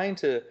 I'm trying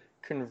to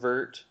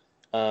convert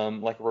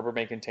like a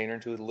Rubbermaid container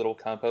into a little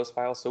compost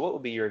pile. So what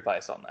would be your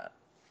advice on that?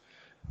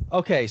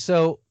 Okay,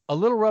 so a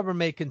little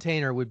Rubbermaid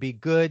container would be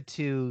good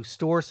to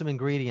store some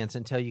ingredients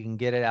until you can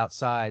get it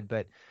outside.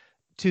 But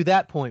to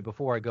that point,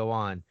 before I go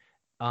on,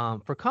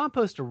 for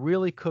compost to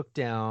really cook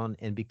down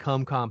and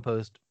become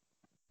compost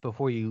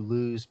before you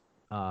lose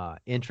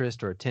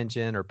interest or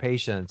attention or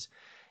patience,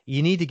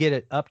 you need to get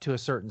it up to a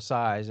certain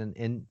size.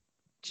 And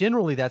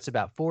generally that's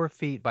about 4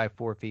 feet by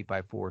 4 feet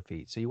by 4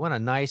 feet. So you want a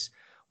nice,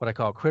 what I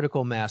call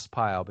critical mass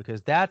pile,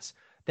 because that's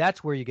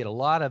where you get a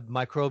lot of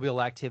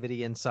microbial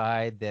activity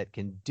inside that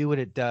can do what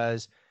it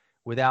does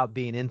without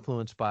being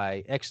influenced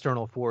by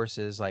external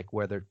forces, like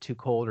whether too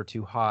cold or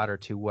too hot or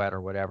too wet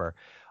or whatever.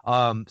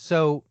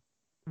 So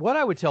what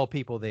I would tell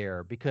people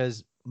there,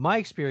 because my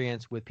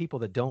experience with people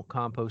that don't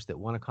compost, that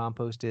want to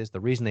compost, is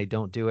the reason they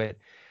don't do it,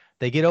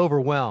 they get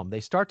overwhelmed. They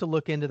start to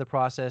look into the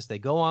process. They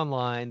go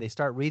online. They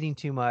start reading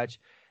too much.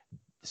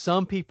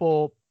 Some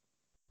people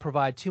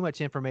provide too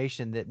much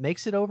information that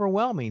makes it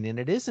overwhelming, and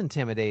it is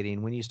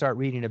intimidating when you start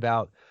reading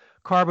about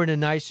carbon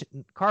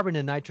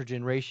and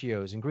nitrogen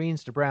ratios and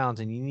greens to browns,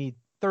 and you need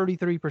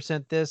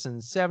 33% this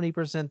and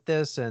 70%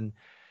 this, and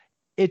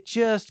it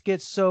just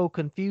gets so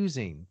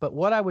confusing. But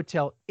what I would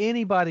tell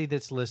anybody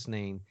that's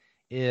listening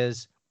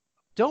is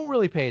don't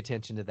really pay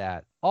attention to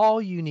that.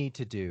 All you need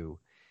to do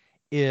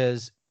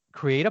is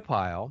create a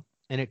pile,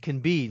 and it can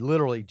be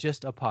literally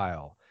just a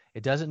pile.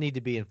 It doesn't need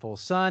to be in full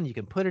sun. You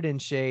can put it in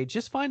shade.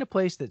 Just find a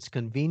place that's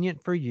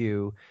convenient for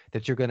you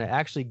that you're going to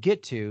actually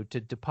get to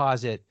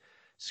deposit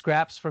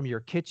scraps from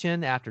your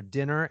kitchen after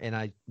dinner. And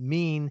I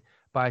mean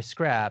by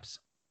scraps,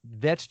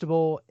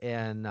 vegetable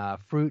and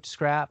fruit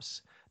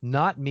scraps,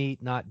 not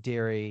meat, not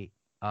dairy,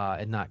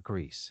 and not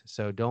grease.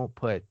 So don't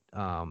put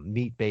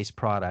meat-based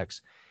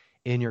products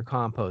in your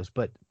compost,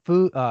 but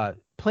food,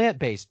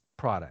 plant-based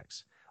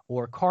products,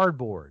 or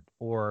cardboard,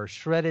 or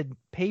shredded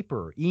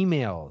paper,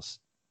 emails,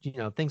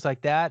 things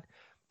like that.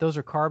 Those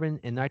are carbon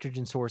and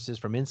nitrogen sources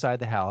from inside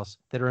the house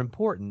that are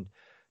important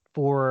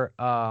for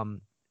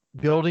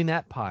building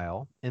that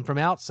pile. And from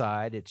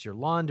outside, it's your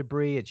lawn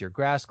debris, it's your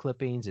grass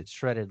clippings, it's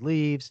shredded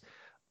leaves,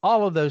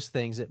 all of those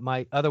things that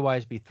might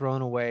otherwise be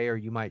thrown away, or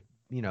you might,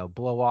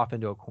 blow off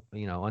into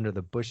under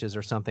the bushes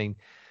or something.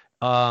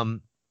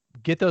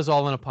 Get those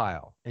all in a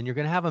pile, and you're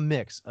going to have a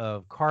mix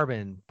of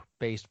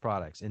carbon-based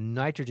products and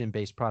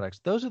nitrogen-based products.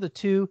 Those are the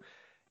two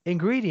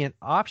ingredient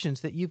options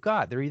that you've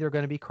got. They're either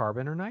going to be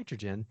carbon or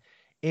nitrogen.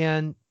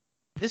 And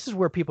this is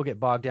where people get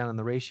bogged down in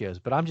the ratios.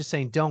 But I'm just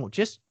saying,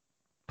 just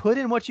put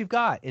in what you've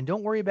got and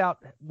don't worry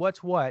about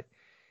what's what.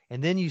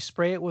 And then you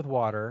spray it with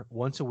water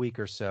once a week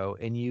or so,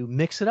 and you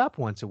mix it up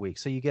once a week.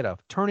 So you get a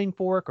turning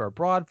fork or a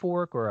broad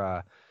fork or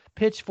a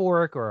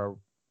pitchfork or a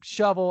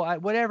shovel,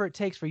 whatever it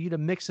takes for you to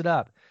mix it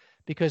up.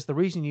 Because the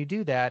reason you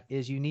do that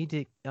is you need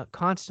to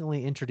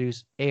constantly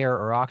introduce air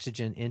or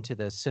oxygen into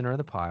the center of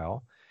the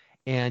pile.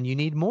 And you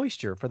need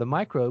moisture for the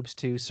microbes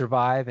to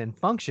survive and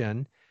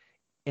function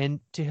and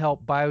to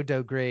help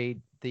biodegrade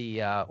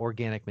the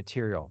organic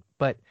material.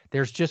 But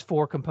there's just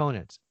 4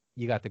 components.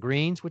 You got the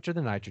greens, which are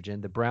the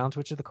nitrogen, the browns,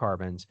 which are the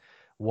carbons,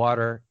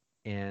 water,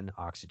 and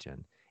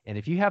oxygen. And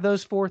if you have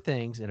those 4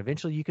 things, and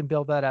eventually you can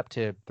build that up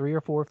to 3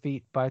 or 4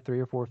 feet by 3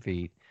 or 4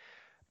 feet,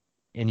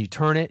 and you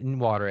turn it and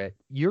water it,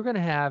 you're going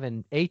to have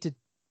in 8 to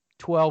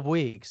 12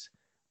 weeks,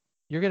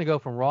 you're going to go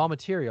from raw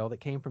material that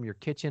came from your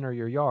kitchen or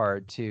your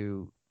yard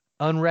to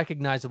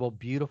unrecognizable,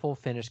 beautiful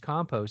finished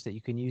compost that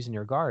you can use in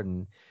your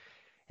garden.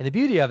 And the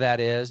beauty of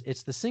that is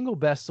it's the single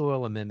best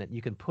soil amendment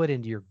you can put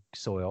into your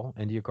soil,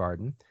 into your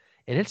garden,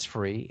 and it's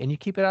free, and you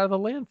keep it out of the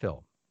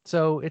landfill.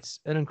 So it's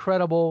an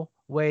incredible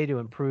way to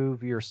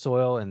improve your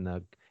soil and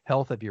the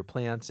health of your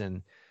plants,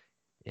 and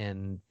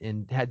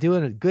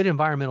doing a good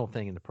environmental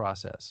thing in the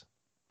process.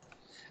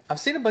 I've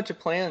seen a bunch of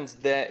plans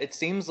that it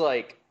seems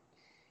like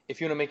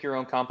if you want to make your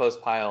own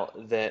compost pile,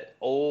 that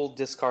old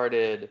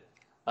discarded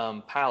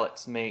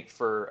pallets make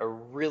for a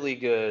really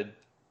good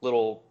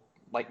little,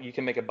 like you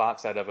can make a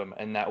box out of them,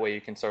 and that way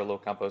you can start a little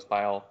compost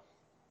pile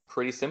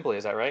pretty simply.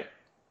 Is that right?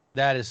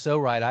 That is so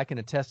right. I can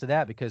attest to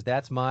that because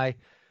that's my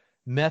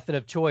method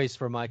of choice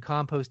for my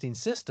composting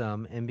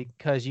system. And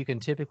because you can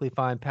typically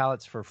find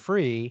pallets for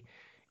free,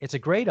 it's a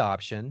great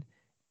option.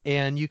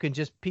 And you can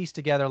just piece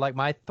together, like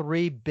my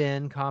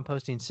 3-bin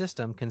composting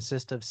system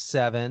consists of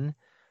 7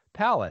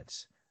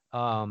 pallets.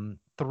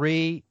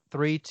 Three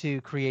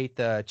to create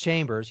the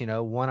chambers,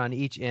 1 on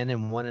each end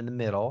and 1 in the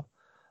middle,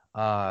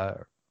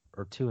 or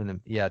 2 in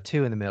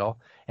the middle,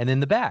 and then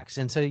the backs.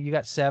 And so you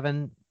got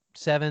seven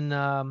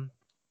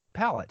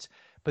pallets.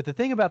 But the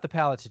thing about the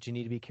pallets that you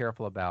need to be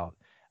careful about,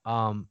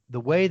 the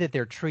way that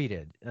they're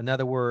treated. In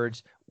other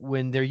words,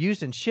 when they're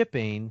used in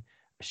shipping,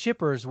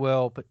 shippers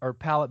will, or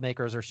pallet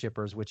makers or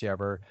shippers,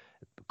 whichever,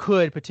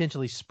 could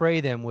potentially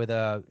spray them with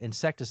a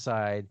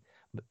insecticide,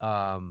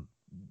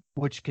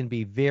 which can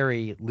be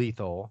very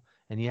lethal,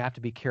 and you have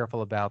to be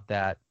careful about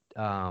that.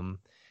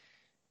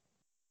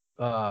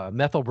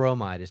 Methyl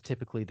bromide is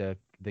typically the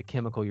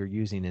chemical you're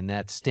using, and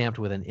that's stamped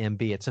with an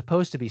MB. It's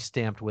supposed to be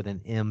stamped with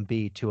an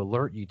MB to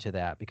alert you to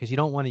that, because you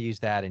don't want to use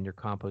that in your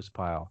compost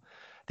pile.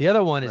 The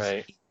other one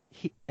is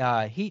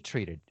heat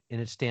treated, and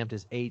it's stamped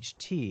as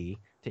HT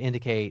to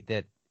indicate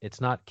that it's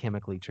not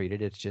chemically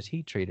treated. It's just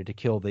heat treated to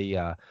kill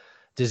the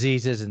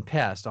diseases and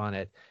pests on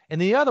it.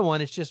 And the other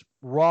one is just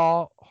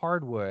raw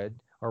hardwood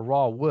or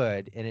raw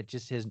wood, and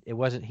it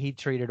wasn't heat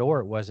treated or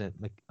it wasn't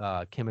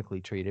chemically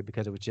treated,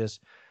 because it was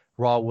just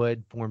raw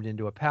wood formed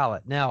into a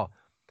pallet. Now,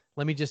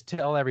 let me just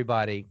tell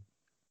everybody,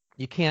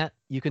 you can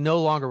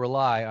no longer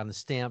rely on the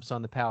stamps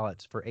on the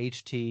pallets for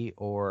HT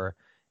or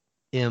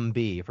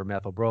MB for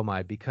methyl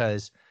bromide,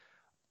 because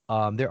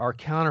there are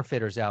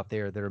counterfeiters out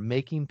there that are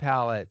making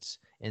pallets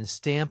and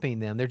stamping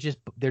them.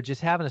 They're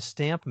just having a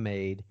stamp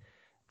made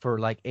for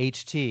like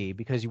HT,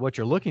 because what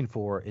you're looking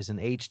for is an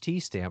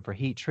HT stamp for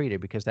heat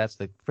treated, because that's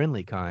the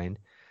friendly kind.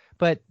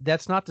 But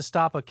that's not to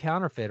stop a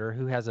counterfeiter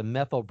who has a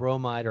methyl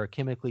bromide or a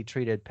chemically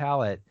treated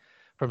pallet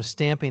from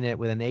stamping it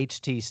with an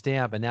HT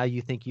stamp, and now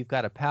you think you've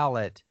got a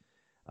pallet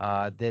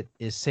that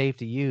is safe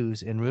to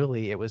use, and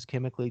really it was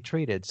chemically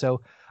treated.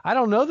 So I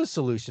don't know the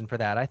solution for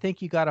that. I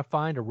think you got to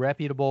find a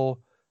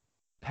reputable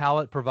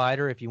pallet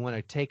provider if you want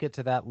to take it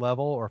to that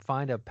level, or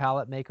find a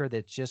pallet maker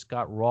that's just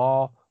got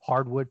raw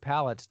hardwood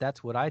pallets.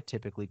 That's what I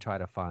typically try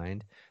to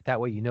find. That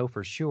way you know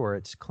for sure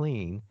it's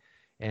clean,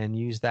 and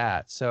use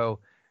that. So,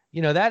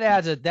 that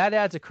adds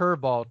a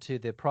curveball to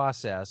the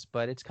process,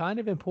 but it's kind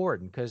of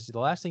important because the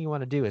last thing you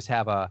want to do is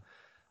have a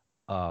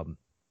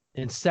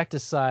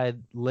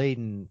insecticide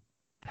laden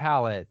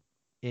pallet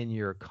in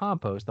your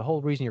compost. The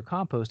whole reason you're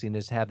composting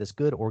is to have this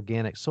good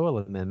organic soil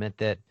amendment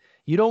that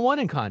you don't want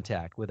in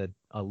contact with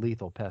a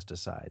lethal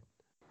pesticide.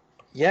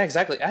 Yeah,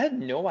 exactly. I had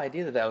no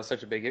idea that was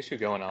such a big issue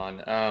going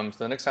on. So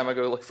the next time I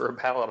go look for a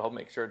pallet, I'll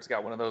make sure it's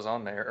got one of those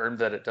on there, or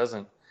that it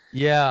doesn't.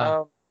 Yeah.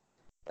 Um,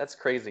 that's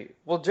crazy.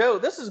 Well, Joe,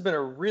 this has been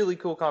a really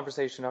cool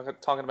conversation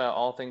talking about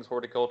all things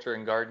horticulture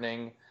and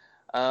gardening.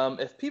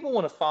 If people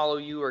want to follow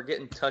you or get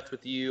in touch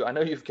with you, I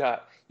know you've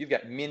got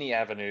many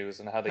avenues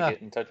on how they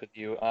get in touch with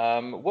you.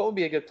 What would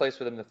be a good place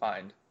for them to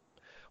find?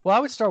 Well, I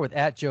would start with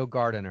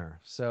 @JoeGardener.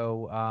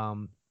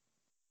 So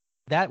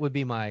that would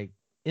be my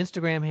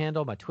Instagram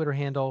handle, my Twitter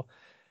handle,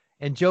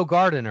 and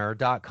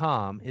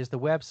joegardener.com is the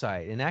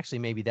website. And actually,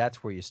 maybe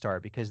that's where you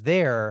start, because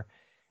there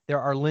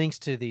are links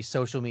to the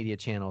social media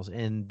channels,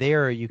 and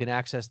there you can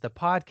access the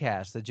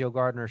podcast, the Joe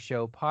Gardener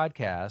Show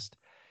podcast,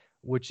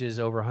 which is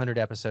over 100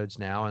 episodes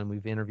now, and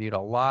we've interviewed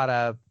a lot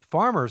of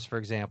farmers, for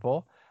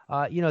example.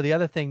 The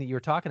other thing that you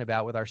were talking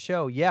about with our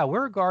show, yeah,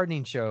 we're a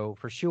gardening show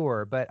for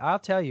sure, but I'll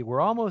tell you,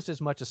 we're almost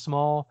as much a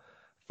small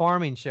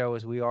farming show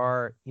as we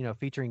are,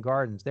 featuring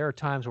gardens. There are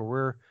times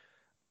where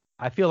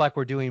I feel like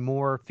we're doing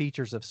more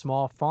features of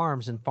small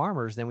farms and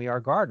farmers than we are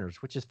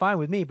gardeners, which is fine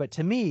with me. But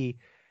to me,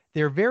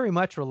 they're very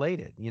much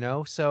related,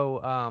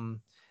 So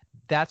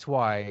that's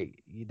why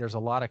there's a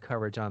lot of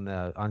coverage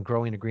on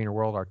Growing a Greener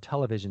World, our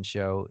television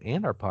show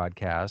and our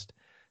podcast,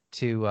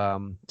 to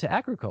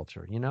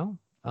agriculture,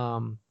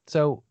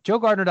 So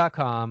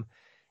joegardener.com,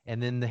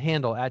 and then the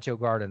handle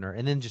 @JoeGardener,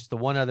 and then just the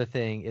one other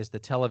thing is the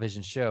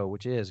television show,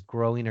 which is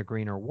Growing a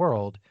Greener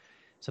World.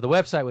 So the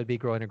website would be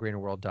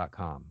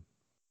growingagreenerworld.com.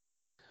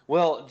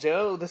 Well,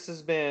 Joe, this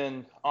has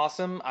been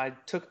awesome. I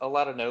took a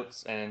lot of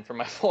notes, and for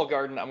my fall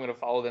garden, I'm going to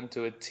follow them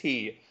to a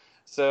T.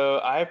 So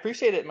I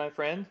appreciate it, my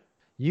friend.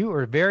 You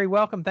are very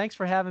welcome. Thanks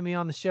for having me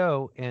on the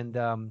show, and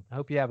I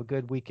hope you have a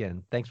good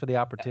weekend. Thanks for the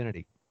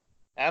opportunity.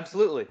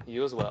 Absolutely.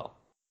 You as well.